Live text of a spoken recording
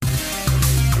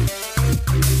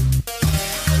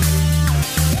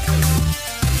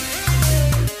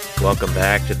Welcome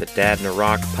back to the Dad in a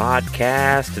Rock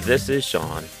podcast. This is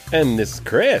Sean. And this is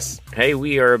Chris. Hey,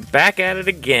 we are back at it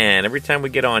again. Every time we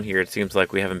get on here, it seems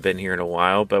like we haven't been here in a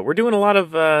while, but we're doing a lot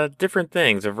of different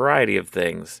things, a variety of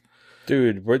things.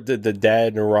 Dude, the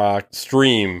Dad in a Rock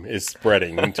stream is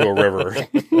spreading into a river.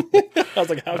 I was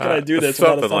like, how can I do this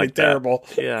without it sounding like terrible?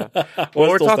 Yeah.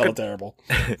 Well, we're talking terrible.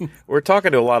 We're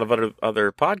talking to a lot of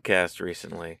other podcasts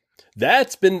recently.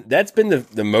 That's been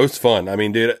the most fun. I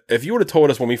mean, dude, if you would have told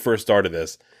us when we first started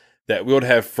this that we would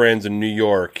have friends in New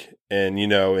York and,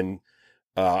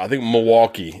 I think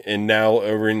Milwaukee and now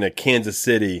over in Kansas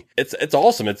City, it's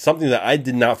awesome. It's something that I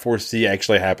did not foresee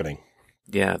actually happening.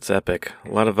 Yeah, it's epic. A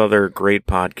lot of other great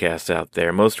podcasts out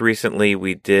there. Most recently,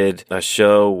 we did a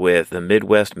show with the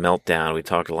Midwest Meltdown. We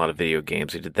talked a lot of video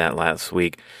games. We did that last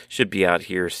week. Should be out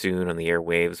here soon on the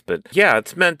airwaves. But yeah,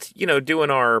 it's meant, doing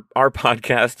our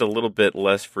podcast a little bit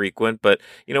less frequent. But,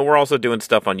 we're also doing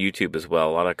stuff on YouTube as well.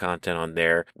 A lot of content on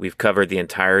there. We've covered the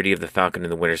entirety of The Falcon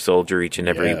and the Winter Soldier each and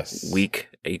every week,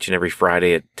 each and every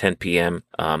Friday at 10 p.m.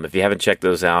 If you haven't checked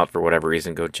those out for whatever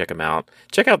reason, go check them out.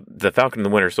 Check out The Falcon and the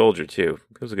Winter Soldier, too.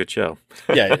 It was a good show.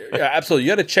 yeah, absolutely.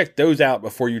 You got to check those out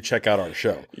before you check out our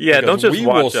show. Yeah, don't just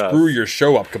watch us. We will screw your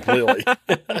show up completely.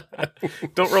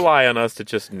 Don't rely on us to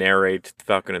just narrate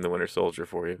Falcon and the Winter Soldier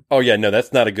for you. Oh, yeah, no,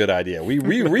 that's not a good idea. We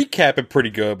recap it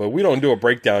pretty good, but we don't do a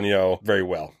breakdown, very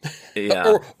well.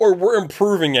 Yeah. or we're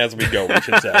improving as we go, we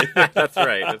should say. That's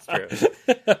right. That's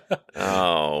true.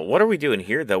 Oh, what are we doing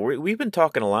here, though? We've been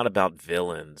talking a lot about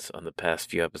villains on the past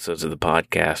few episodes of the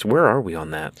podcast. Where are we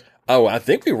on that? Oh, I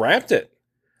think we wrapped it.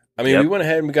 I mean, we went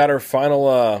ahead and we got our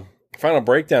final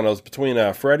breakdown. It was between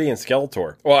Freddy and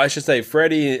Skeletor. Well, I should say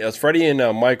it was Freddy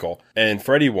and Michael, and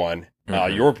Freddy won.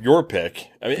 Your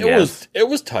pick. I mean, it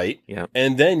was tight. Yeah.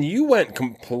 And then you went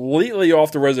completely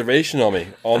off the reservation on me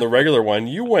on the regular one.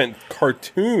 You went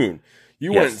cartoon.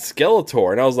 You went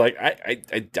Skeletor, and I was like,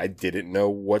 I didn't know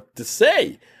what to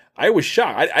say. I was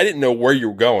shocked. I didn't know where you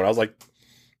were going. I was like,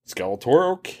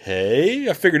 Skeletor, okay.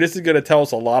 I figured this is going to tell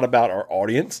us a lot about our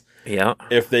audience. Yeah.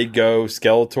 If they go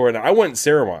Skeletor. And I went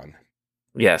Saruman.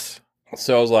 Yes.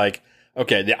 So I was like,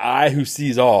 okay, the eye who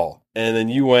sees all. And then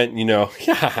you went,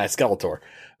 Skeletor.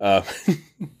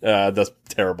 That's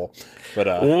terrible. But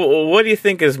what do you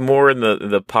think is more in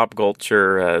the pop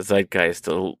culture zeitgeist,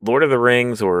 Lord of the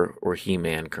Rings or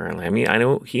He-Man currently? I mean, I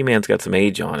know He-Man's got some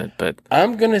age on it, but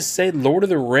I'm gonna say Lord of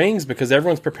the Rings because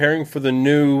everyone's preparing for the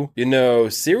new,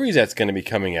 series that's going to be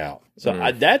coming out.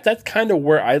 So that's kind of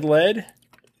where I led.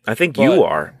 I think you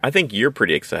are. I think you're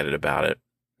pretty excited about it.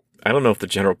 I don't know if the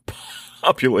general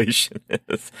population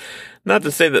is. Not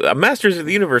to say that Masters of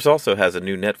the Universe also has a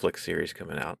new Netflix series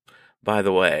coming out, by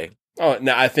the way. Oh,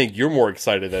 no, I think you're more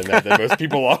excited than that than most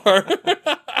people are.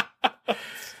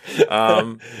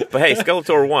 But hey,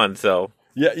 Skeletor won, so.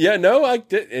 I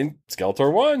did, and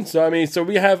Skeletor won. So, I mean,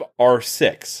 we have our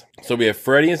 6. So we have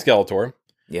Freddy and Skeletor.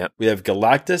 Yep. We have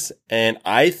Galactus, and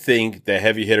I think the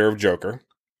heavy hitter of Joker.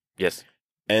 Yes.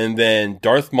 And then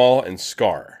Darth Maul and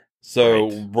Scar. So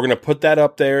we're going to put that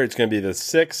up there. It's going to be the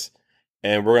 6.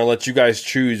 And we're going to let you guys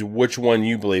choose which one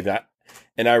you believe that.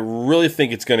 And I really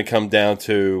think it's going to come down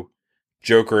to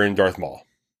Joker and Darth Maul.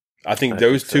 I think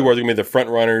those two are going to be the front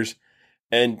runners.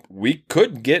 And we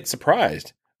could get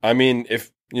surprised. I mean,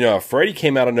 if Freddy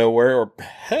came out of nowhere, or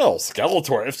hell,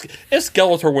 Skeletor. If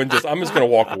Skeletor wins this, I'm just going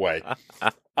to walk away.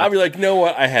 I'll be like, you know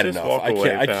what? I had just enough.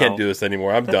 I can't do this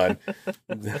anymore. I'm done.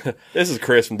 This is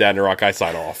Chris from Dad in the Rock. I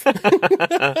sign off.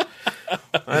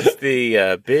 That's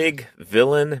the big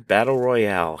villain battle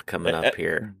royale coming up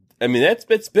here. I mean,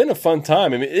 it's been a fun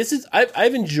time. I mean,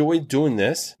 I've enjoyed doing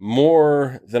this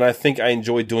more than I think I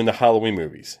enjoyed doing the Halloween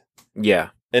movies.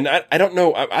 Yeah. And I don't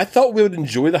know. I thought we would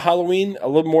enjoy the Halloween a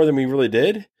little more than we really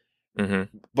did.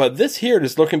 Mm-hmm. But this here,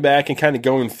 just looking back and kind of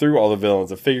going through all the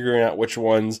villains and figuring out which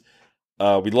ones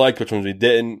we liked, which ones we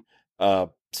didn't.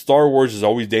 Star Wars is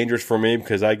always dangerous for me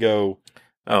because I go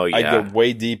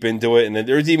way deep into it. And then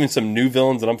there's even some new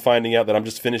villains that I'm finding out that I'm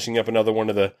just finishing up another one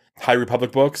of the High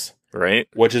Republic books. Right.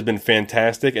 Which has been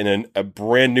fantastic. And then a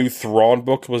brand new Thrawn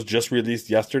book was just released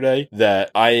yesterday that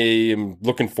I am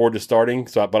looking forward to starting.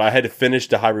 But I had to finish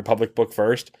the High Republic book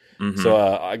first. Mm-hmm. So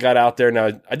I got out there.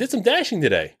 Now, I did some dashing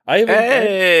today.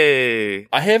 I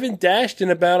haven't dashed in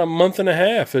about a month and a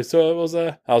half. So it was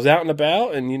I was out and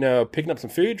about and, picking up some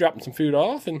food, dropping some food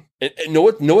off. And know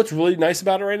what's really nice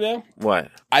about it right now? What?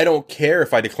 I don't care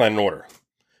if I decline an order.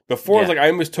 Before, I was like, I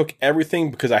almost took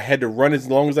everything because I had to run as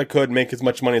long as I could, make as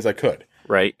much money as I could.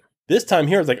 Right. This time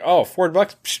here, I was like, oh, $4?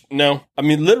 Psh, no. I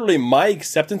mean, literally, my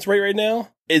acceptance rate right now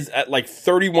is at like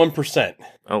 31%.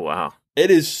 Oh, wow. It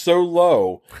is so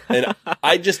low, and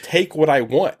I just take what I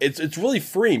want. It's really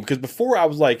freeing, because before I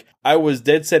was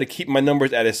dead set to keep my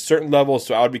numbers at a certain level,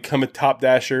 so I would become a top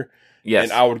dasher. Yes.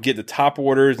 And I would get the top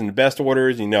orders and the best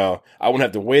orders. I wouldn't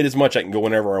have to wait as much. I can go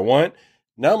whenever I want.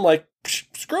 Now I'm like,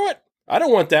 screw it. I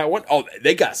don't want that one. Oh,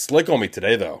 they got slick on me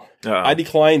today, though. Uh-oh. I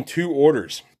declined 2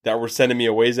 orders that were sending me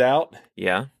a ways out.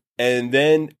 Yeah. And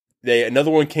then another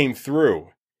one came through,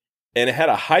 and it had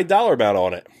a high dollar amount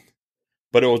on it.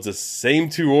 But it was the same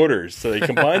 2 orders. So they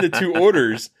combined the 2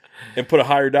 orders and put a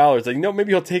higher dollar. It's like,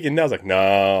 maybe he'll take it now. I was like,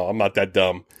 no, I'm not that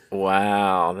dumb.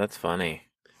 Wow, that's funny.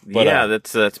 But, yeah,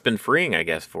 that's been freeing, I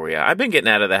guess, for you. I've been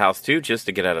getting out of the house, too, just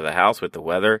to get out of the house with the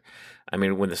weather. I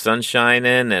mean, when the sun's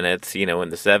shining and it's, in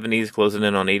the 70s, closing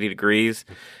in on 80 degrees,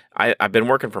 I've been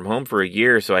working from home for a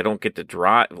year, so I don't get to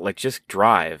drive, just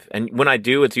drive. And when I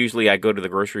do, it's usually I go to the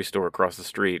grocery store across the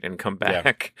street and come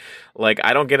back. Yeah.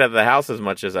 I don't get out of the house as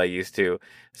much as I used to.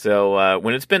 So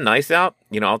when it's been nice out,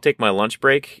 I'll take my lunch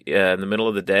break in the middle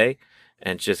of the day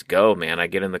and just go, man. I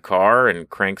get in the car and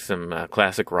crank some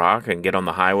classic rock and get on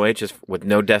the highway just with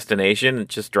no destination and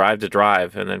just drive to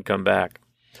drive and then come back.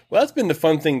 Well, that's been the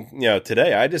fun thing,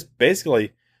 today. I just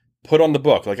basically put on the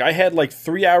book. I had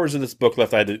 3 hours of this book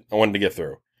left I wanted to get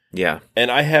through. Yeah. And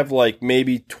I have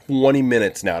maybe 20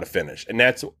 minutes now to finish. And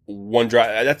that's one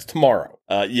drive. That's tomorrow.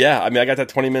 I got that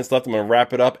 20 minutes left. I'm going to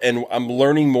wrap it up. And I'm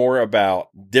learning more about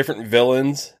different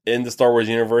villains in the Star Wars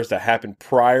universe that happened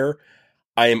prior.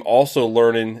 I am also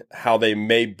learning how they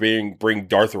may bring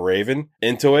Darth Raven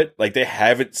into it. They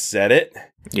haven't said it.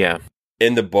 Yeah.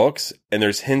 In the books, and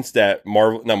there's hints that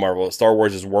Star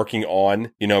Wars is working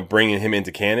on, bringing him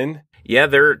into canon. Yeah,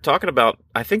 they're talking about,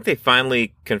 I think they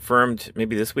finally confirmed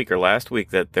maybe this week or last week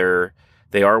that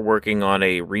they are working on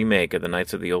a remake of the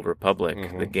Knights of the Old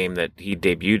Republic, the game that he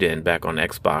debuted in back on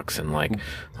Xbox in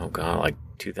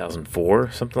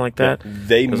 2004, something like that.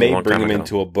 They may bring him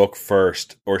into a book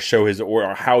first, or show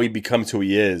or how he becomes who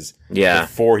he is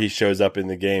before he shows up in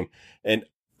the game. And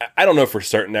I don't know for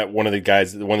certain that one of the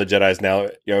Jedis now,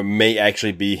 may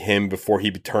actually be him before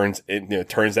he turns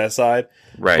that side.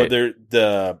 Right. But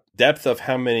the depth of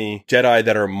how many Jedi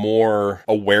that are more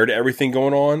aware to everything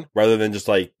going on, rather than just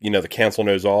the council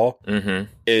knows all,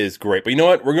 is great. But you know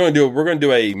what? We're going to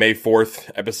do a May 4th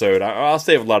episode. I'll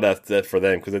save a lot of that for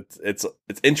them, because it's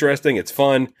interesting, it's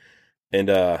fun,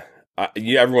 and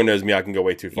everyone knows me. I can go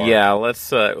way too far. Yeah,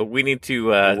 let's. We need to.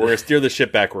 We're gonna steer the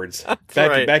ship backwards,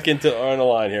 back into on the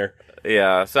line here.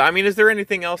 Yeah. So, is there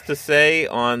anything else to say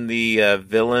on the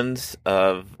villains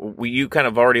you kind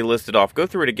of already listed off? Go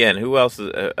through it again. Who else?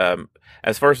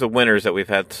 As far as the winners that we've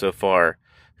had so far,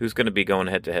 who's going to be going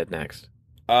head to head next?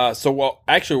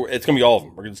 Actually, it's going to be all of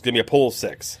them. It's going to be a poll of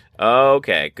 6.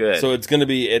 Okay, good. So it's going to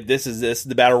be, this is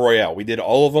the Battle Royale. We did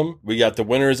all of them. We got the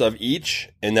winners of each,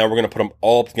 and now we're going to put them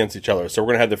all up against each other. So we're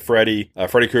going to have the Freddy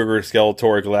Krueger,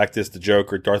 Skeletor, Galactus, the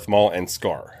Joker, Darth Maul, and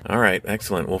Scar. All right,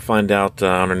 excellent. We'll find out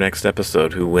on our next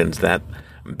episode who wins that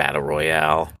Battle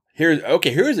Royale. Here's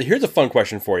a fun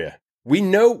question for you. We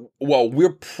know,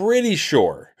 we're pretty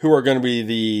sure who are going to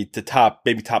be the top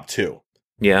 2.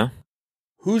 Yeah.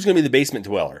 Who's going to be the basement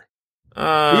dweller? Who's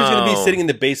going to be sitting in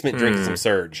the basement drinking some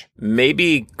Surge?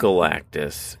 Maybe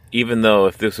Galactus. Even though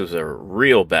if this was a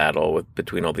real battle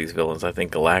between all these villains, I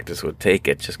think Galactus would take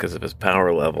it just because of his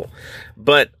power level.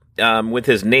 But with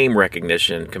his name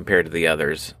recognition compared to the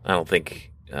others, I don't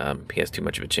think he has too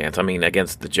much of a chance.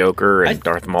 Against the Joker and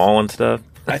Darth Maul and stuff.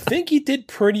 I think he did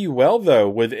pretty well, though,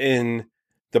 within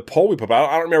the poll we put out.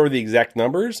 I don't remember the exact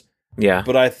numbers. Yeah.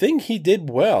 But I think he did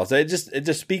well. So it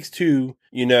just speaks to,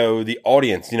 the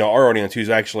audience, our audience who's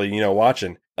actually,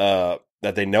 watching, that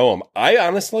they know him. I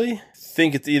honestly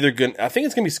think it's either good. I think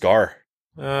it's going to be Scar.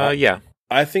 Yeah.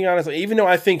 I think, honestly, even though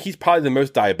I think he's probably the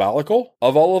most diabolical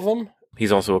of all of them.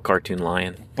 He's also a cartoon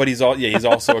lion. But he's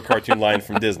also a cartoon lion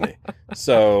from Disney.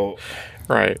 So,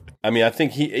 right. I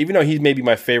think even though he's maybe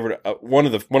my favorite, one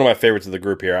of my favorites of the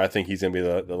group here, I think he's going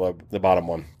to be the bottom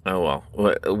one. Oh,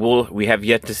 well. We have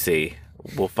yet to see.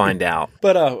 We'll find out.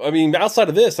 But, outside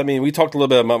of this, we talked a little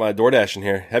bit about my DoorDash in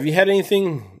here. Have you had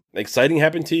anything exciting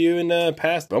happen to you in the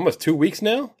past almost 2 weeks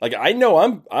now? I know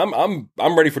I'm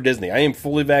ready for Disney. I am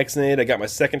fully vaccinated. I got my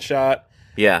second shot.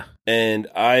 Yeah. And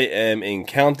I am in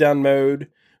countdown mode,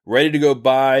 ready to go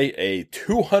buy a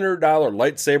 $200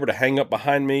 lightsaber to hang up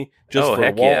behind me just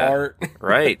for wall art.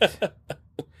 Right.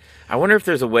 I wonder if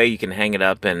there's a way you can hang it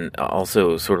up and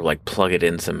also sort of plug it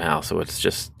in somehow so it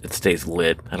stays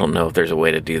lit. I don't know if there's a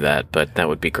way to do that, but that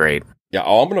would be great. Yeah,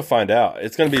 I'm going to find out.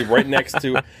 It's going to be right next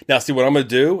to... Now, see, what I'm going to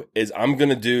do is I'm going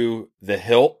to do the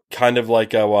hilt, kind of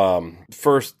like a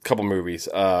first couple movies,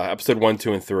 episode 1,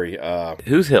 2, and 3.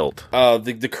 Who's hilt?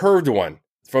 The curved one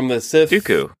from the Sith.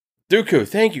 Dooku,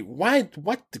 thank you. Why?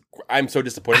 What? I'm so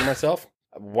disappointed in myself.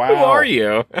 Wow. Who are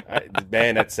you?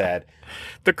 Man, that's sad.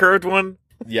 The curved one?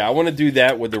 Yeah, I want to do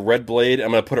that with the red blade.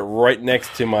 I'm going to put it right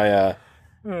next to my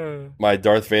my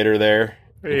Darth Vader there.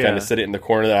 And kind of sit it in the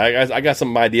corner. There. I got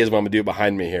some ideas what I'm going to do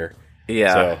behind me here.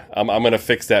 Yeah. So I'm going to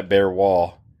fix that bare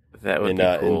wall. That would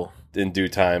be cool. In due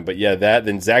time. But yeah,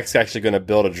 then Zach's actually going to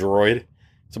build a droid.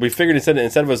 So we figured instead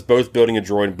of us both building a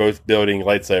droid and both building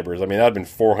lightsabers, I mean, that would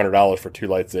have been $400 for 2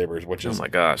 lightsabers, which is... Oh my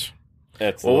gosh.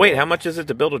 Well, wait, how much is it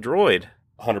to build a droid?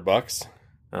 $100.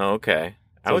 Oh, okay.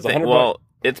 So I would think, well,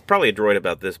 it's probably a droid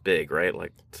about this big, right?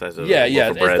 Like the size of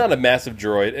it's not a massive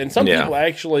droid. And some people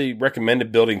actually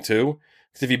recommended building 2.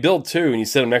 Because if you build 2 and you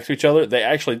set them next to each other,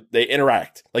 they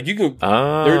interact. Like you can,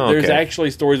 there's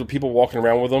actually stories of people walking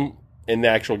around with them in the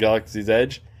actual Galaxy's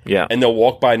Edge. Yeah, and they'll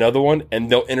walk by another one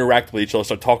and they'll interact with each other,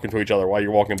 start talking to each other while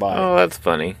you're walking by. Oh, that's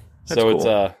funny. That's cool.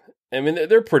 It's I mean,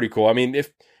 they're pretty cool. I mean,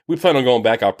 if we plan on going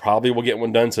back, I probably will get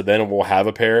one done. So then we'll have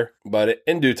a pair. But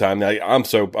in due time,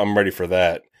 I'm ready for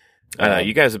that.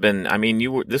 You guys have been. I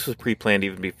mean, this was pre-planned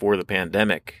even before the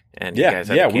pandemic, and you guys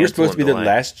we were supposed to be there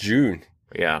last June.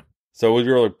 Yeah. So we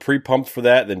were pre-pumped for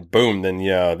that, then boom, then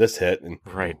this hit. And,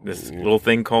 this little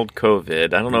thing called COVID.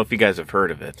 I don't know if you guys have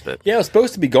heard of it, but yeah, it was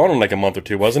supposed to be gone in like a month or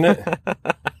two, wasn't it?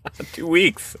 2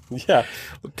 weeks. Yeah,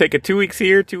 we'll take it 2 weeks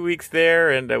here, 2 weeks there,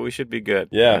 and we should be good.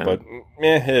 Yeah, but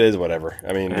it is whatever.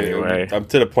 I mean, anyway. I'm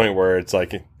to the point where it's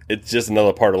like it's just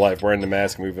another part of life. Wearing the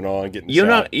mask, moving on, getting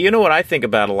shot. You know what I think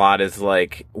about a lot is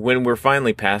like when we're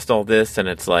finally past all this and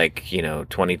it's like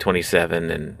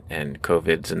 2027 and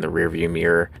COVID's in the rearview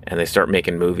mirror and they start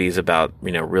making movies about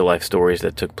real life stories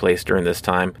that took place during this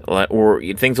time, or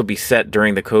things will be set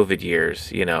during the COVID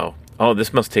years. Oh,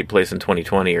 this must take place in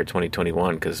 2020 or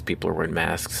 2021 because people are wearing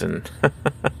masks and.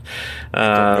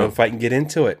 I don't know if I can get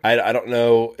into it. I don't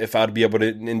know if I'd be able to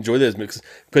enjoy this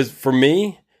because for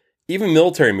me. Even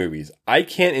military movies, I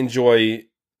can't enjoy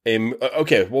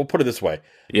okay, we'll put it this way.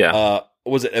 Yeah.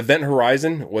 Was it Event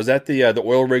Horizon? Was that the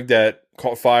oil rig that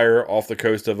caught fire off the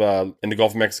coast of in the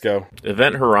Gulf of Mexico?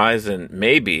 Event Horizon,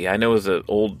 maybe. I know it was an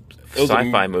old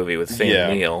sci-fi movie with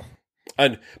Sam Neill.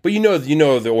 But you know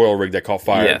the oil rig that caught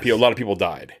fire. Yes. A lot of people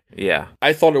died. Yeah.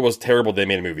 I thought it was terrible they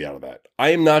made a movie out of that. I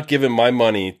am not giving my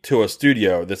money to a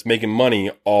studio that's making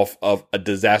money off of a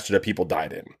disaster that people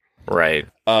died in. Right.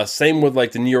 Same with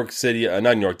like the New York City,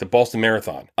 not New York, the Boston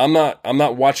Marathon. I'm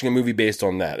not watching a movie based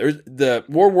on that. The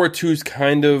World War II is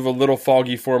kind of a little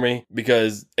foggy for me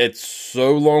because it's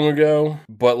so long ago.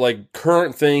 But like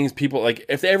current things, people like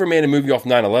if they ever made a movie off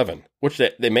 9/11, which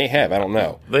they may have, I don't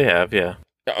know. They have, yeah.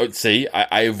 See,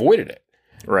 I avoided it.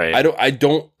 Right. I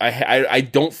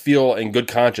don't feel in good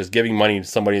conscience giving money to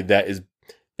somebody that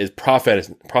is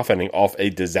profiting off a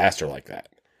disaster like that.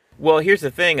 Well, here's the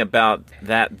thing about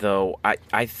that, though.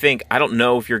 I think, I don't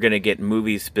know if you're going to get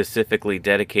movies specifically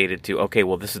dedicated to, okay,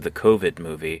 well, this is the COVID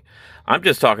movie. I'm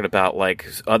just talking about, like,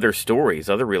 other stories,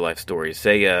 other real-life stories.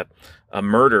 Say a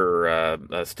murder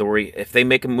story. If they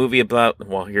make a movie about,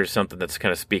 well, here's something that's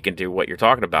kind of speaking to what you're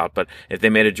talking about, but if they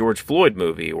made a George Floyd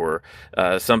movie or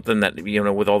something that,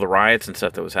 with all the riots and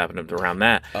stuff that was happening around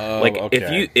that.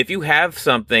 Okay. If you have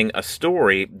a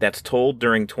story that's told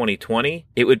during 2020,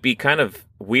 it would be kind of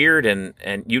weird and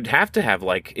you'd have to have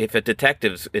like if a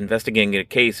detective's investigating a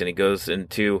case and he goes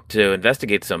to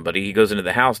investigate somebody, he goes into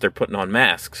the house, they're putting on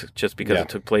masks just because it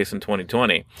took place in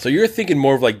 2020. So you're thinking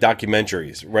more of like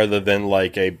documentaries rather than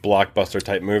like a blockbuster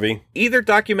type movie? Either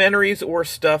documentaries or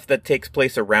stuff that takes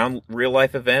place around real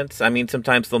life events. I mean,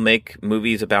 sometimes they'll make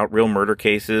movies about real murder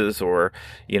cases or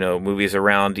movies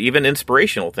around even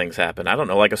inspirational things happen. I don't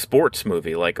know, like a sports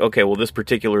movie, like, okay, well, this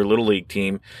particular Little League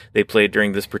team, they played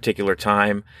during this particular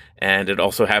time. And it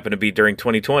also happened to be during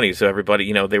 2020, so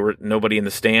everybody, they were nobody in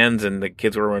the stands, and the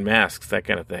kids were wearing masks, that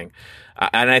kind of thing.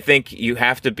 And I think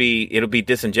it'll be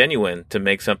disingenuous to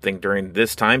make something during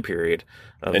this time period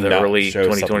of the early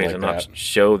 2020s and not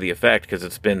show the effect because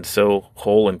it's been so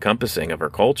whole encompassing of our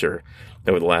culture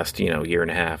over the last year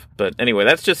and a half. But anyway,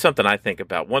 that's just something I think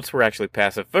about. Once we're actually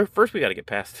past it, first we got to get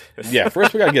past this. Yeah,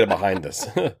 first we got to get it behind us.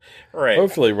 Right.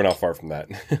 Hopefully, we're not far from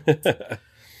that.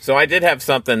 So I did have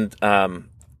something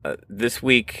this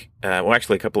week,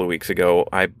 actually a couple of weeks ago,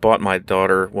 I bought my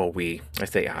daughter, we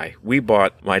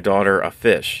bought my daughter a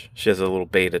fish. She has a little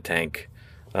beta tank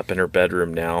up in her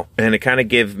bedroom now. And it kind of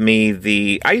gave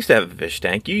me I used to have a fish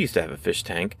tank. You used to have a fish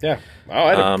tank. Yeah. I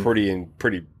had a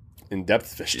pretty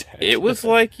in-depth fish tank. It was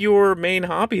like your main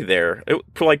hobby there.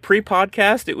 For like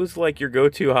pre-podcast, it was like your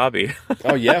go-to hobby.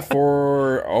 Oh, yeah,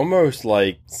 for almost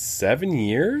like 7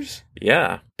 years?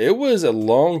 Yeah. It was a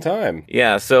long time.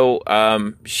 Yeah, so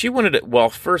she wanted to, well,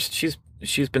 first,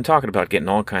 she's been talking about getting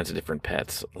all kinds of different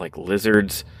pets, like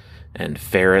lizards and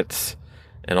ferrets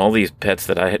and all these pets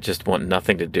that I just want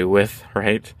nothing to do with,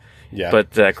 right? Yeah.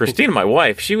 But Christina, my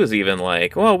wife, she was even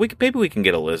like, well, maybe we can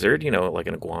get a lizard, like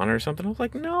an iguana or something. I was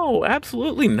like, no,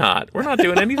 absolutely not. We're not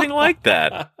doing anything like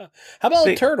that. How about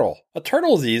a turtle? A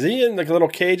turtle's easy, in like a little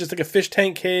cage, just like a fish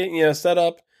tank cage, set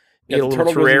up. A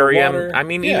little terrarium. I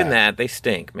mean, even that, they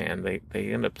stink, man. They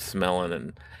end up smelling.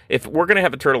 And if we're going to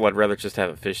have a turtle, I'd rather just have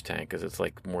a fish tank because it's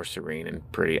like more serene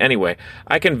and pretty. Anyway,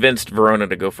 I convinced Verona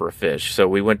to go for a fish. So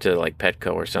we went to like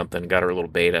Petco or something, got her a little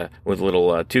beta with a little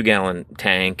 2-gallon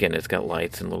tank, and it's got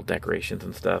lights and little decorations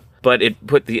and stuff. But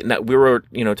we were,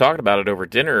 talking about it over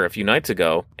dinner a few nights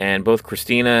ago, and both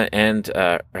Christina and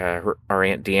our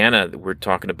Aunt Deanna were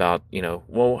talking about,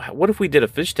 well, what if we did a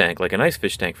fish tank, like a nice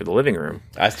fish tank for the living room?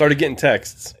 I started getting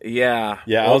texts. Yeah.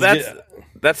 Yeah. Well,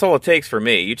 that's all it takes for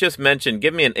me. You just mentioned,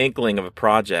 give me an inkling of a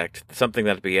project, something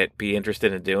that I'd be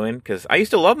interested in doing, because I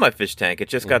used to love my fish tank. It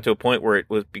just got to a point where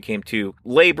it became too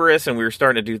laborious, and we were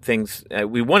starting to do things.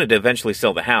 We wanted to eventually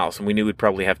sell the house, and we knew we'd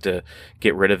probably have to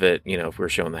get rid of it, if we were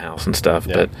showing the house and stuff.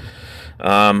 Yeah.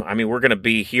 But we're going to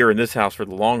be here in this house for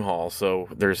the long haul, so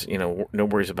there's, no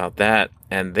worries about that.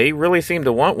 And they really seem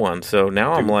to want one, so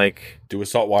now I'm like... Do a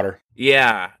saltwater.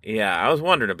 Yeah, I was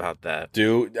wondering about that.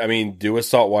 Do a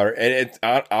saltwater. And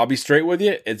I'll be straight with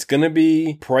you, it's going to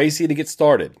be pricey to get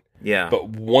started. Yeah. But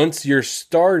once you're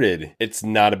started, it's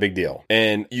not a big deal.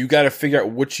 And you got to figure out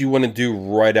what you want to do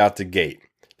right out the gate.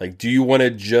 Like, do you want to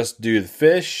just do the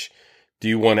fish? Do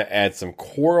you want to add some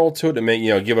coral to it to make,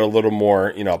 give it a little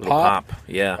more, pop?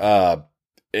 Yeah.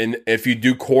 And if you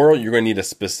do coral, you're going to need a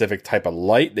specific type of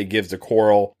light that gives the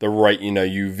coral the right,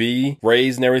 UV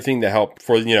rays and everything to help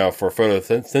for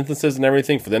photosynthesis and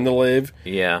everything for them to live.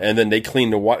 Yeah. And then they clean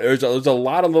the water. There's a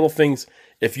lot of little things.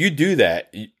 If you do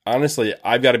that, honestly,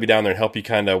 I've got to be down there and help you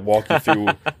kind of walk you through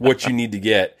what you need to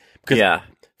get. Because,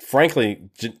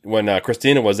 frankly, when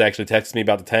Christina was actually texting me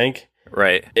about the tank,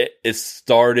 right, it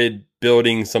started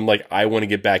building some, I want to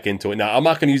get back into it. Now, I'm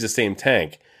not going to use the same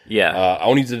tank. Yeah. I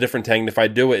want to use a different tank. And if I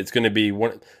do it, it's going to be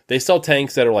one. They sell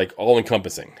tanks that are all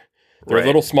encompassing. They're a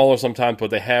little smaller sometimes,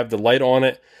 but they have the light on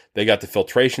it. They got the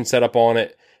filtration set up on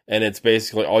it. And it's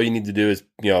basically all you need to do is,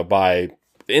 buy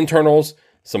the internals,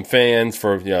 some fans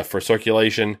for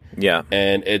circulation. Yeah.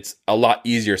 And it's a lot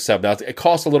easier setup. Now, it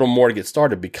costs a little more to get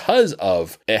started because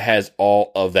of it has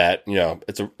all of that,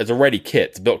 it's a ready kit.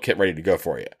 It's a built kit ready to go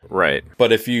for you. Right.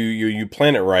 But if you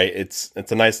plan it right, it's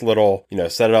a nice little,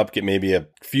 set it up, get maybe a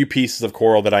few pieces of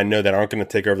coral that I know that aren't going to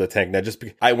take over the tank.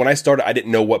 Now, when I started, I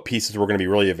didn't know what pieces were going to be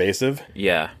really evasive.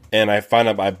 Yeah. And I found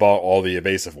out I bought all the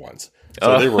evasive ones.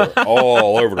 So they were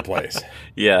all over the place.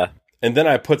 Yeah. And then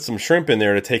I put some shrimp in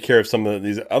there to take care of some of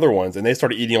these other ones, and they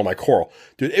started eating all my coral.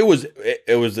 Dude,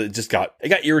 it got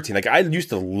irritating. I used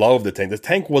to love the tank. The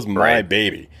tank was my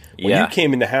baby. When you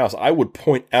came in the house, I would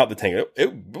point out the tank.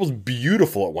 It was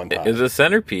beautiful at one time. It was a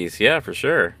centerpiece, yeah, for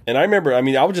sure. And I remember, I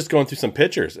was just going through some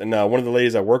pictures, and one of the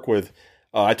ladies I work with,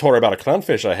 I told her about a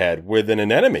clownfish I had with an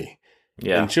anemone.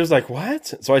 Yeah. And she was like,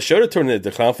 what? So I showed it to her, and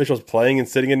the clownfish was playing and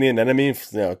sitting in the anemone,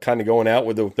 kind of going out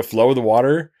with the flow of the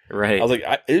water. Right. I was like,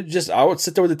 I would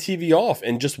sit there with the TV off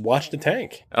and just watch the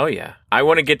tank. Oh, yeah. I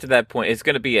want to get to that point. It's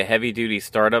going to be a heavy-duty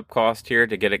startup cost here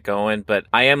to get it going, but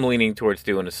I am leaning towards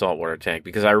doing a saltwater tank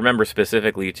because I remember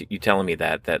specifically you telling me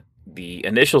that the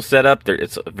initial setup,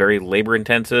 it's very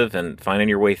labor-intensive and finding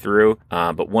your way through,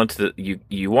 but once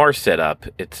you are set up,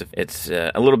 it's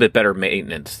a little bit better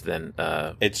maintenance than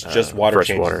it's just water fresh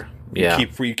changes. Water. Yeah.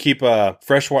 You keep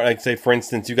fresh water, like say, for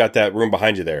instance, you got that room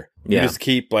behind you there. You just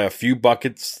keep a few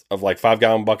buckets of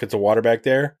 5-gallon buckets of water back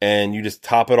there, and you just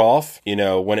top it off,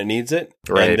 when it needs it.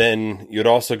 Right. And then you'd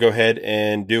also go ahead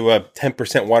and do a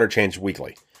 10% water change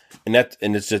weekly. And that's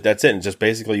it. It's just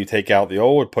basically you take out the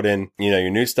old, put in, your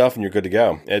new stuff, and you're good to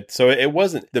go.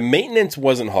 The maintenance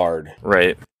wasn't hard.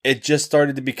 Right. It just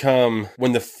started to become,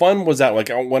 when the fun was out,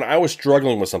 when I was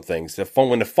struggling with some things,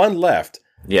 when the fun left,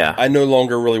 yeah, I no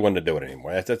longer really wanted to do it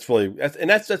anymore. That's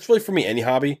really for me, any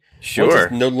hobby. Sure. Once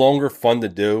it's no longer fun to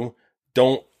do,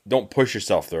 don't push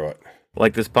yourself through it.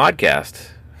 Like this podcast.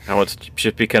 How it's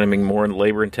just becoming more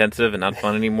labor intensive and not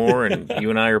fun anymore, and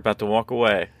you and I are about to walk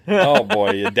away. Oh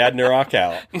boy, your dad and your rock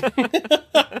out.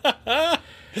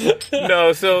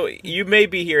 No, so you may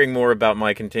be hearing more about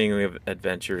my continuing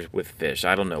adventures with fish.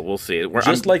 I don't know. We'll see.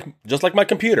 Just like my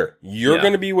computer. You're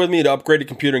going to be with me to upgrade the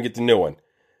computer and get the new one.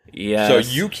 Yes. So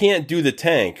you can't do the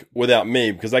tank without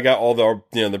me because I got all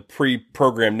the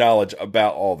pre-programmed knowledge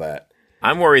about all that.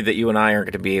 I'm worried that you and I aren't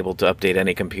going to be able to update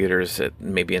any computers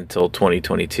maybe until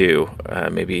 2022,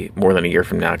 maybe more than a year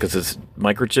from now, because it's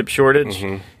microchip shortage.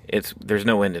 Mm-hmm. There's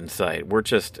no end in sight. We're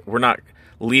not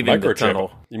leaving the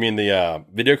tunnel. You mean the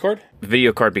video card?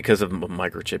 Video card because of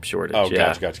microchip shortage. Oh,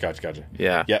 gotcha.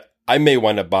 Yeah. Yeah, I may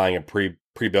wind up buying a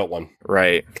pre-built one.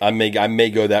 Right. I may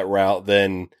go that route,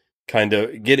 then kind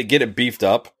of get it beefed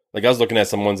up. Like I was looking at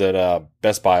some ones at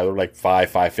Best Buy, they're like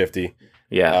 $550.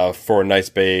 Yeah. For a nice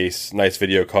base, nice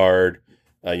video card,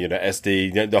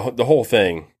 SD, the whole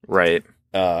thing. Right.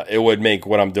 It would make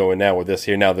what I'm doing now with this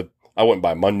here. Now, I wouldn't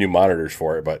buy new monitors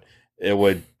for it, but it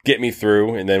would get me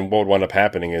through. And then what would wind up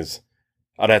happening is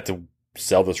I'd have to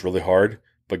sell this really hard,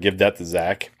 but give that to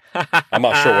Zach. I'm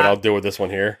not sure what I'll do with this one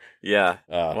here. Yeah.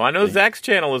 Well, I know Zach's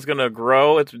channel is going to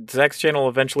grow. Zach's channel will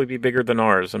eventually be bigger than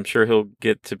ours. I'm sure he'll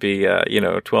get to be,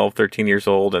 12, 13 years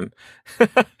old, and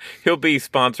he'll be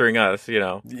sponsoring us,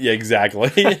 Yeah, exactly.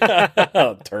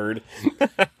 Turd.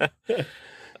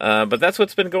 But that's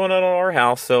what's been going on in our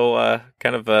house. So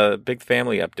kind of big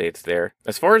family updates there.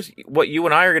 As far as what you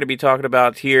and I are going to be talking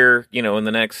about here, in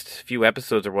the next few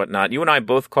episodes or whatnot, you and I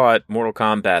both caught Mortal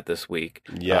Kombat this week.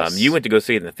 Yes. You went to go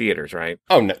see it in the theaters, right?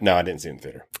 Oh, no, I didn't see it in the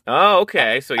theater. Oh,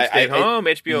 okay. So you stayed home,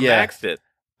 HBO Maxed it.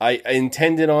 I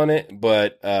intended on it,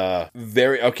 but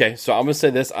okay. So I'm gonna say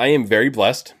this: I am very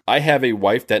blessed. I have a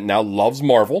wife that now loves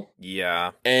Marvel. Yeah,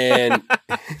 and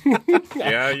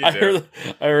yeah, you do.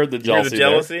 I heard the jealousy. The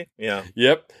jealousy, yeah.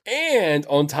 Yep. And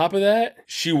on top of that,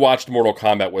 she watched Mortal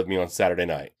Kombat with me on Saturday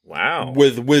night. Wow.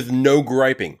 With no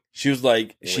griping. She was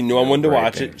like, she knew I wanted to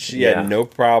watch it. She had no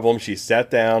problem. She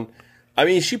sat down. I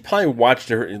mean, she probably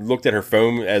looked at her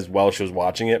phone as well as she was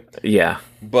watching it. Yeah.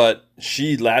 But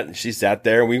she sat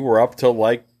there and we were up till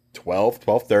like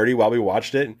 12:30 while we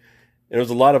watched it. And it was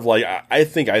a lot of I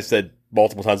think I said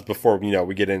multiple times before,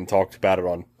 we get in and talked about it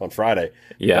on Friday.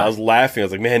 Yeah. And I was laughing. I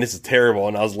was like, man, this is terrible.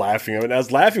 And I was laughing. And I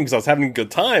was laughing because I was having a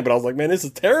good time. But I was like, man, this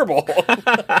is terrible.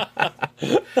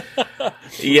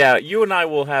 Yeah, you and I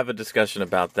will have a discussion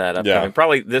about that upcoming. Yeah.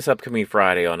 Probably this upcoming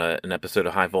Friday on an episode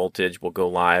of High Voltage. We'll go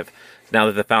live. Now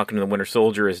that the Falcon and the Winter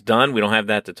Soldier is done, we don't have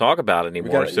that to talk about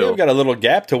anymore. We've got a little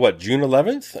gap to June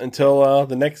 11th until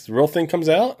the next real thing comes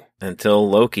out? Until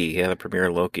Loki, the premiere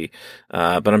of Loki.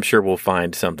 But I'm sure we'll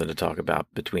find something to talk about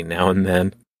between now and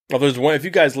then. Well, there's one. If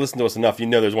you guys listen to us enough,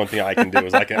 there's one thing I can do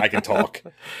is I can talk.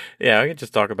 Yeah, I can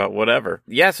just talk about whatever.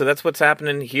 Yeah, so that's what's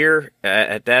happening here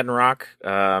at Dad and Rock.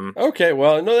 Okay,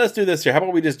 well, no, let's do this here. How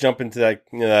about we just jump into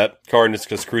that car and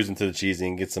just cruise into the cheesy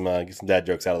and get some dad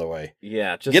jokes out of the way.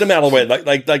 Yeah, just get them out of the way.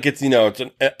 Like it's it's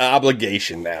an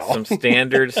obligation now. Some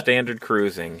standard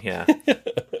cruising. Yeah.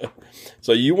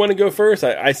 So you want to go first?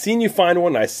 I seen you find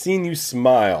one. I seen you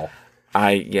smile.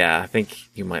 I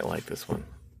think you might like this one.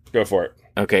 Go for it.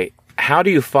 Okay, how do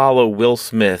you follow Will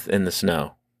Smith in the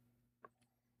snow?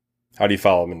 How do you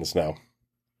follow him in the snow?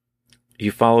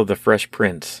 You follow the Fresh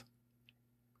Prince.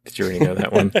 Did you already know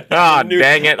that one? Dang it. I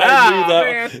knew that.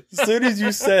 Man. As soon as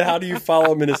you said, how do you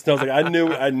follow him in the snow? I was like,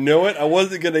 I knew it. I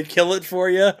wasn't going to kill it for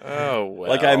you. Oh, well.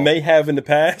 Like I may have in the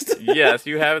past. Yes,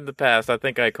 you have in the past. I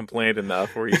think I complained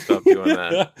enough where you stopped doing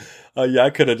that. Yeah, I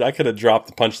could have dropped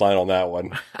the punchline on that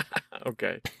one.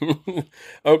 Okay.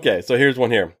 Okay, so here's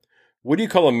one here. What do you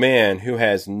call a man who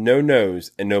has no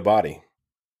nose and no body?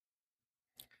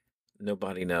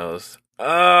 Nobody knows.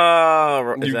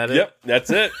 Oh, is that it? Yep,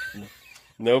 that's it.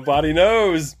 Nobody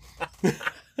knows.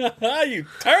 You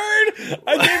turd!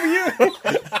 I gave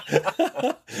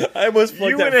you. I almost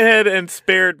you went ahead and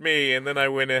spared me, and then I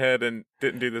went ahead and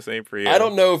didn't do the same for you. I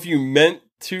don't know if you meant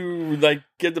to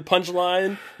get the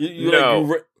punchline.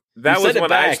 No. That was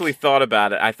when I actually thought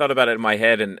about it. I thought about it in my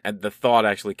head, and the thought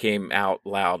actually came out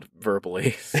loud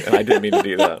verbally, and I didn't mean to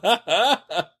do that.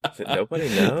 Nobody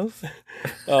knows?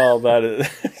 Oh, that is...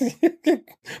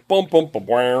 Boom, boom, boom,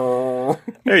 boom.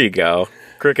 There you go.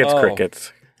 Crickets.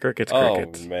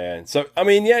 Oh, man. So, I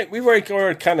mean, yeah, we've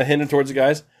already kind of hinted towards it,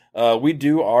 guys. We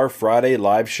do our Friday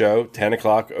live show, 10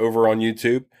 o'clock, over on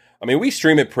YouTube. I mean, we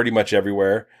stream it pretty much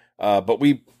everywhere, but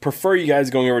we prefer you guys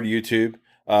going over to YouTube.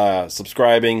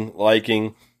 Subscribing,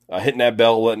 liking, hitting that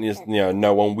bell, letting you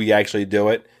know when we actually do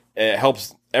it. It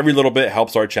helps. Every little bit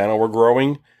helps our channel. We're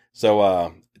growing.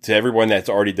 So to everyone that's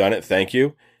already done it, thank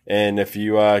you. And if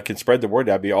you can spread the word,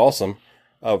 that'd be awesome.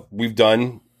 We've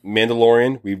done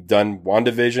Mandalorian. We've done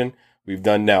WandaVision. We've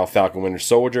done now Falcon Winter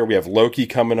Soldier. We have Loki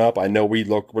coming up. I know we're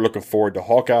looking forward to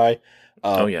Hawkeye.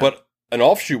 But an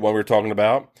offshoot one we were talking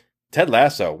about, Ted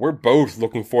Lasso. We're both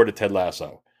looking forward to Ted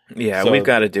Lasso. Yeah, so, we've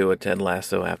got to do a Ted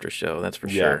Lasso after show. That's for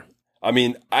sure. I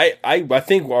mean, I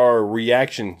think our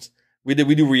reactions, we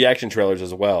do reaction trailers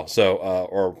as well. So,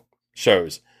 or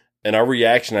shows. And our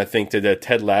reaction, I think, to the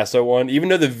Ted Lasso one, even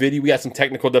though the video, we got some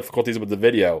technical difficulties with the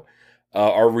video,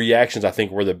 our reactions, I think,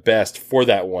 were the best for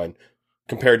that one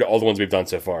compared to all the ones we've done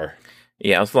so far.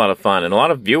 Yeah, it was a lot of fun, and a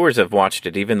lot of viewers have watched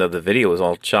it, even though the video was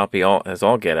all choppy, as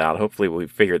all get out. Hopefully, we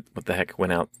figured what the heck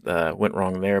went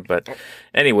wrong there. But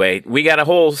anyway, we got a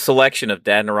whole selection of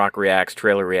Dad and Rock Reacts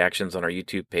trailer reactions on our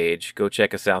YouTube page. Go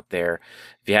check us out there.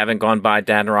 If you haven't gone by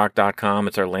dadandrock.com,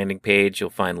 it's our landing page.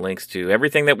 You'll find links to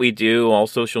everything that we do, all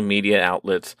social media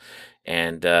outlets,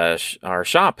 and our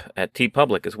shop at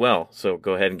TeePublic as well. So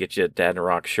go ahead and get you a Dad and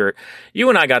Rock shirt. You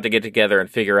and I got to get together and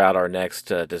figure out our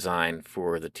next design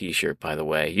for the T-shirt. By the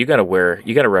way, you got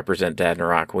to represent Dad and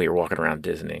Rock when you're walking around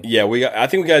Disney. Yeah, I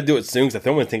think we got to do it soon because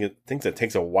I think it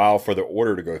takes a while for the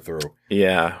order to go through.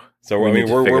 Yeah. So we're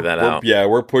figure that out. Yeah,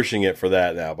 we're pushing it for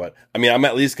that now. But I mean, I'm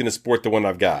at least going to sport the one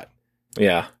I've got.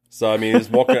 Yeah. So I mean,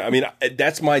 it's walking. I mean,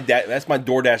 that's my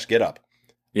DoorDash get up.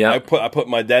 Yeah, I put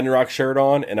my Dad and Rock shirt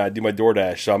on, and I do my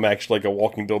DoorDash, so I'm actually like a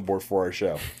walking billboard for our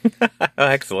show.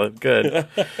 Excellent, good.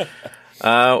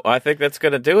 I think that's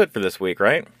going to do it for this week,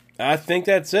 right? I think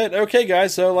that's it. Okay,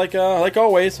 guys. So like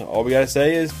always, all we gotta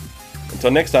say is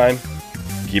until next time,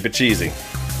 keep it cheesy.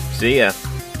 See ya.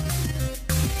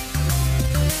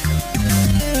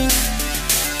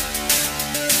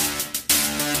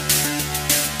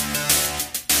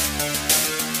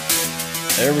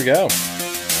 There we go.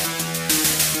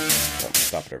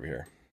 Stop it over here.